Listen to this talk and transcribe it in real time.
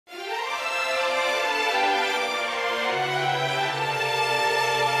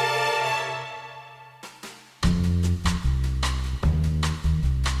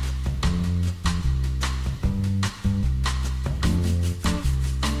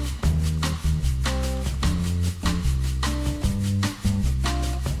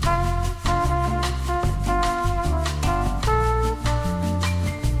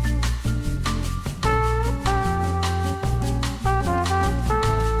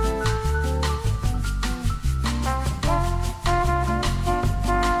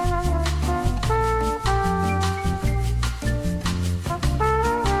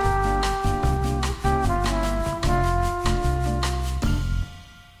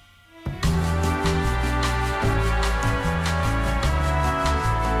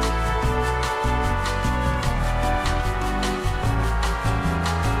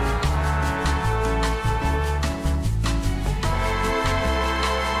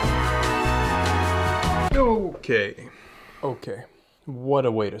Okay. What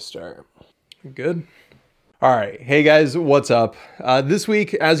a way to start. Good. All right. Hey guys, what's up? This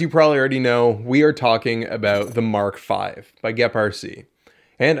week, as you probably already know, we are talking about the Mark5 by GepRC.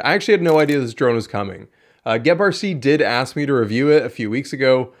 And I actually had no idea this drone was coming. GepRC did ask me to review it a few weeks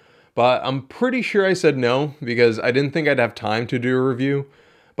ago, but I'm pretty sure I said no because I didn't think I'd have time to do a review.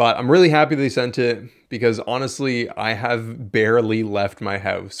 But I'm really happy they sent it because honestly, I have barely left my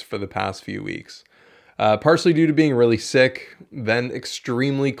house for the past few weeks. Partially due to being really sick, then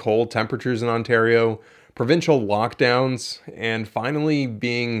extremely cold temperatures in Ontario, provincial lockdowns, and finally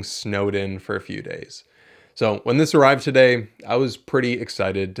being snowed in for a few days. So when this arrived today, I was pretty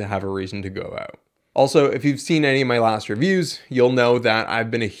excited to have a reason to go out. Also, if you've seen any of my last reviews, you'll know that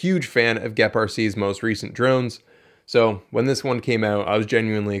I've been a huge fan of GepRC's most recent drones. So when this one came out, I was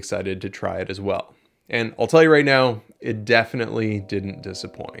genuinely excited to try it as well. And I'll tell you right now, it definitely didn't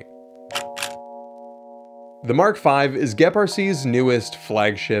disappoint. The Mark5 is GepRC's newest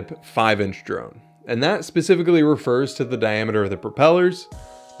flagship 5-inch drone, and that specifically refers to the diameter of the propellers,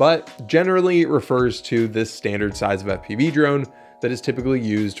 but generally it refers to this standard size of FPV drone that is typically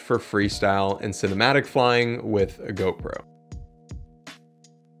used for freestyle and cinematic flying with a GoPro.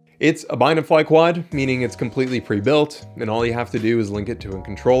 It's a bind and fly quad, meaning it's completely pre-built, and all you have to do is link it to a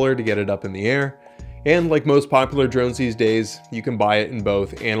controller to get it up in the air. And like most popular drones these days, you can buy it in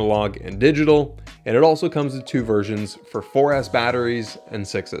both analog and digital, and it also comes with two versions for 4S batteries and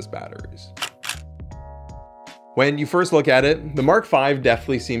 6S batteries. When you first look at it, the Mark5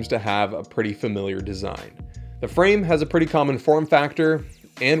 definitely seems to have a pretty familiar design. The frame has a pretty common form factor,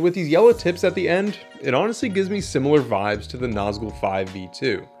 and with these yellow tips at the end, it honestly gives me similar vibes to the Nazgul 5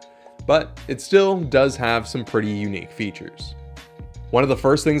 V2. But it still does have some pretty unique features. One of the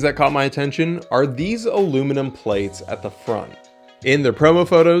first things that caught my attention are these aluminum plates at the front. In their promo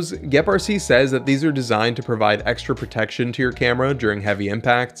photos, GepRC says that these are designed to provide extra protection to your camera during heavy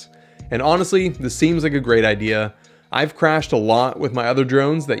impacts. And honestly, this seems like a great idea. I've crashed a lot with my other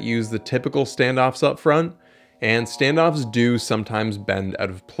drones that use the typical standoffs up front, and standoffs do sometimes bend out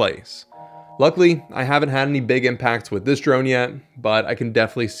of place. Luckily, I haven't had any big impacts with this drone yet, but I can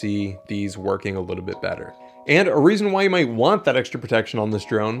definitely see these working a little bit better. And a reason why you might want that extra protection on this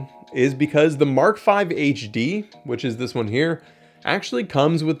drone is because the Mark5 HD, which is this one here, actually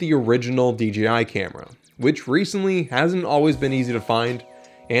comes with the original DJI camera, which recently hasn't always been easy to find,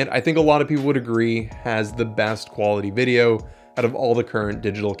 and I think a lot of people would agree has the best quality video out of all the current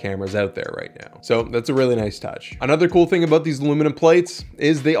digital cameras out there right now. So that's a really nice touch. Another cool thing about these aluminum plates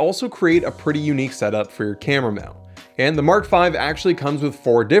is they also create a pretty unique setup for your camera mount. And the Mark5 actually comes with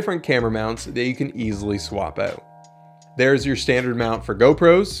 4 different camera mounts that you can easily swap out. There's your standard mount for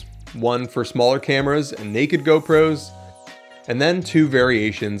GoPros, one for smaller cameras and naked GoPros, and then 2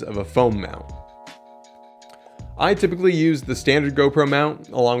 variations of a foam mount. I typically use the standard GoPro mount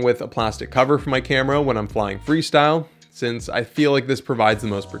along with a plastic cover for my camera when I'm flying freestyle, since I feel like this provides the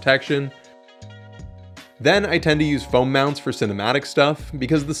most protection. Then I tend to use foam mounts for cinematic stuff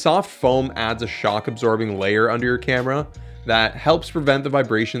because the soft foam adds a shock absorbing layer under your camera that helps prevent the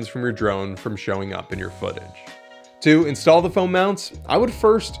vibrations from your drone from showing up in your footage. To install the foam mounts, I would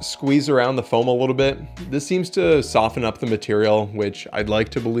first squeeze around the foam a little bit. This seems to soften up the material, which I'd like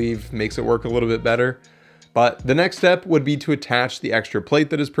to believe makes it work a little bit better. But the next step would be to attach the extra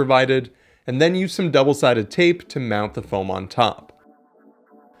plate that is provided, and then use some double-sided tape to mount the foam on top.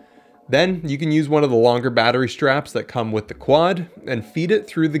 Then you can use one of the longer battery straps that come with the quad and feed it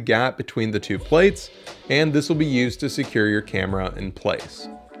through the gap between the 2 plates, and this will be used to secure your camera in place.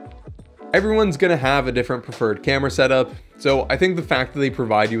 Everyone's gonna have a different preferred camera setup, so I think the fact that they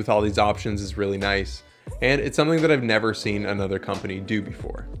provide you with all these options is really nice, and it's something that I've never seen another company do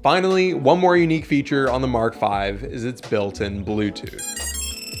before. Finally, one more unique feature on the Mark5 is its built-in Bluetooth.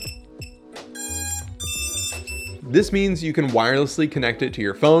 This means you can wirelessly connect it to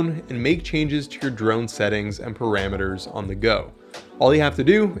your phone and make changes to your drone settings and parameters on the go. All you have to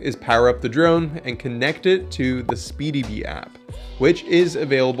do is power up the drone and connect it to the SpeedyBee app, which is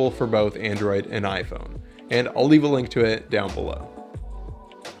available for both Android and iPhone, and I'll leave a link to it down below.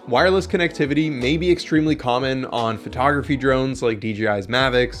 Wireless connectivity may be extremely common on photography drones like DJI's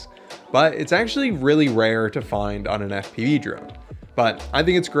Mavics, but it's actually really rare to find on an FPV drone. But I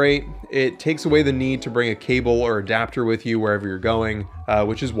think it's great. It takes away the need to bring a cable or adapter with you wherever you're going,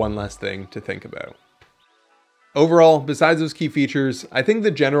 which is one less thing to think about. Overall, besides those key features, I think the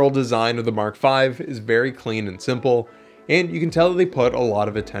general design of the Mark5 is very clean and simple, and you can tell that they put a lot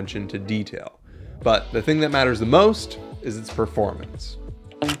of attention to detail. But the thing that matters the most is its performance.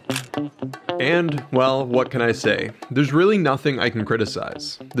 And, well, what can I say? There's really nothing I can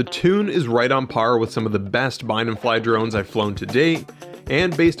criticize. The tune is right on par with some of the best bind and fly drones I've flown to date,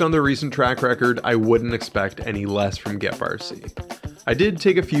 and based on their recent track record, I wouldn't expect any less from GepRC. I did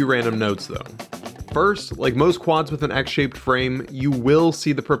take a few random notes though. First, like most quads with an X-shaped frame, you will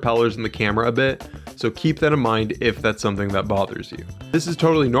see the propellers in the camera a bit, so keep that in mind if that's something that bothers you. This is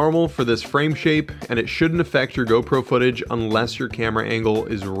totally normal for this frame shape, and it shouldn't affect your GoPro footage unless your camera angle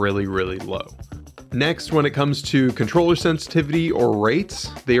is really low. Next, when it comes to controller sensitivity or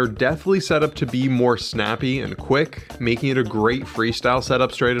rates, they are definitely set up to be more snappy and quick, making it a great freestyle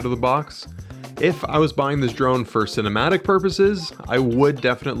setup straight out of the box. If I was buying this drone for cinematic purposes, I would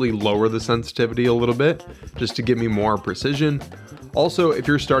definitely lower the sensitivity a little bit, just to give me more precision. Also, if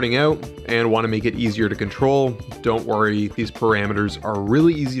you're starting out and want to make it easier to control, don't worry, these parameters are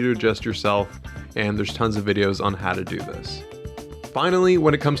really easy to adjust yourself, and there's tons of videos on how to do this. Finally,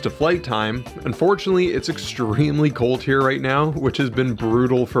 when it comes to flight time, unfortunately it's extremely cold here right now, which has been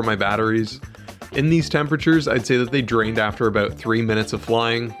brutal for my batteries. In these temperatures, I'd say that they drained after about 3 minutes of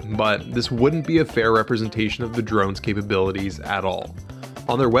flying, but this wouldn't be a fair representation of the drone's capabilities at all.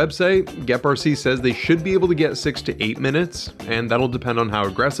 On their website, GepRC says they should be able to get 6 to 8 minutes, and that'll depend on how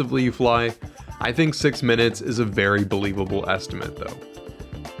aggressively you fly. I think 6 minutes is a very believable estimate though.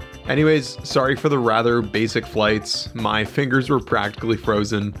 Anyways, sorry for the rather basic flights, my fingers were practically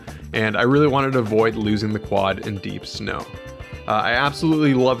frozen, and I really wanted to avoid losing the quad in deep snow. I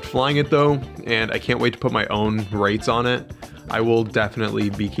absolutely loved flying it though, and I can't wait to put my own rates on it. I will definitely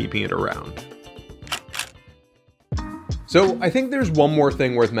be keeping it around. So I think there's one more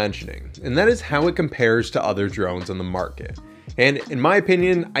thing worth mentioning, and that is how it compares to other drones on the market. And in my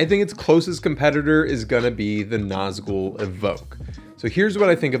opinion, I think its closest competitor is gonna be the Nazgul Evoke. So here's what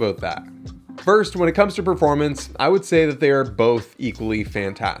I think about that. First, when it comes to performance, I would say that they are both equally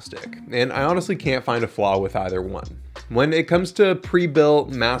fantastic, and I honestly can't find a flaw with either one. When it comes to pre-built,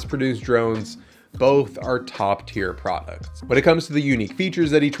 mass-produced drones, both are top-tier products. When it comes to the unique features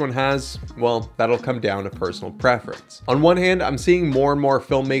that each one has, well, that'll come down to personal preference. On one hand, I'm seeing more and more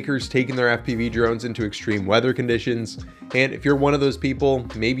filmmakers taking their FPV drones into extreme weather conditions, and if you're one of those people,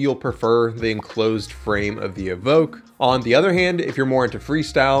 maybe you'll prefer the enclosed frame of the Evoke. On the other hand, if you're more into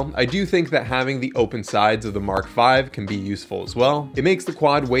freestyle, I do think that having the open sides of the Mark5 can be useful as well. It makes the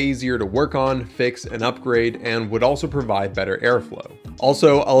quad way easier to work on, fix, and upgrade, and would also provide better airflow.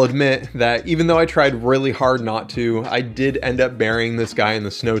 Also, I'll admit that even though I tried really hard not to, I did end up burying this guy in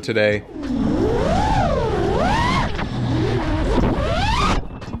the snow today.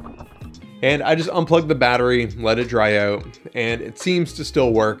 And I just unplugged the battery, let it dry out, and it seems to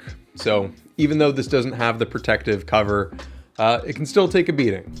still work. So even though this doesn't have the protective cover, it can still take a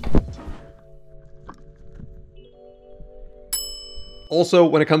beating. Also,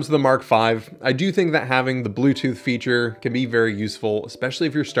 when it comes to the Mark5, I do think that having the Bluetooth feature can be very useful, especially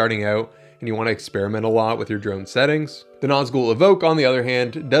if you're starting out and you want to experiment a lot with your drone settings. The Nazgul Evoke, on the other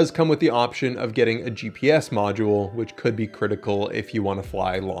hand, does come with the option of getting a GPS module, which could be critical if you want to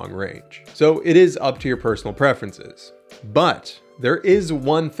fly long range. So it is up to your personal preferences. But there is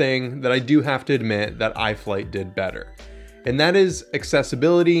one thing that I do have to admit that iFlight did better, and that is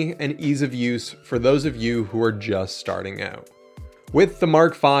accessibility and ease of use for those of you who are just starting out. With the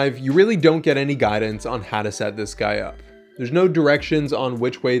Mark5, you really don't get any guidance on how to set this guy up. There's no directions on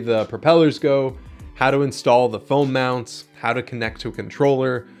which way the propellers go, how to install the phone mounts, how to connect to a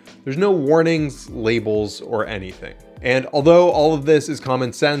controller. There's no warnings, labels, or anything. And although all of this is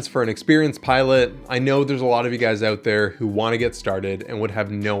common sense for an experienced pilot, I know there's a lot of you guys out there who want to get started and would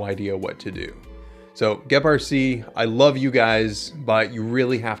have no idea what to do. So GepRC, I love you guys, but you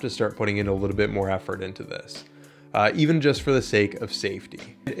really have to start putting in a little bit more effort into this. Even just for the sake of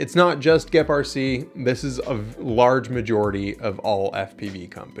safety. It's not just GepRC, this is a large majority of all FPV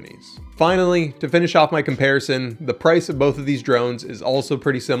companies. Finally, to finish off my comparison, the price of both of these drones is also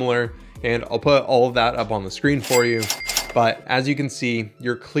pretty similar, and I'll put all of that up on the screen for you. But as you can see,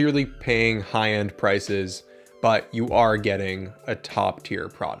 you're clearly paying high-end prices, but you are getting a top-tier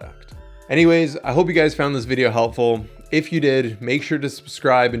product. Anyways, I hope you guys found this video helpful. If you did, make sure to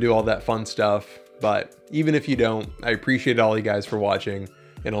subscribe and do all that fun stuff. But even if you don't, I appreciate all you guys for watching,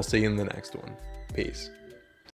 and I'll see you in the next one. Peace.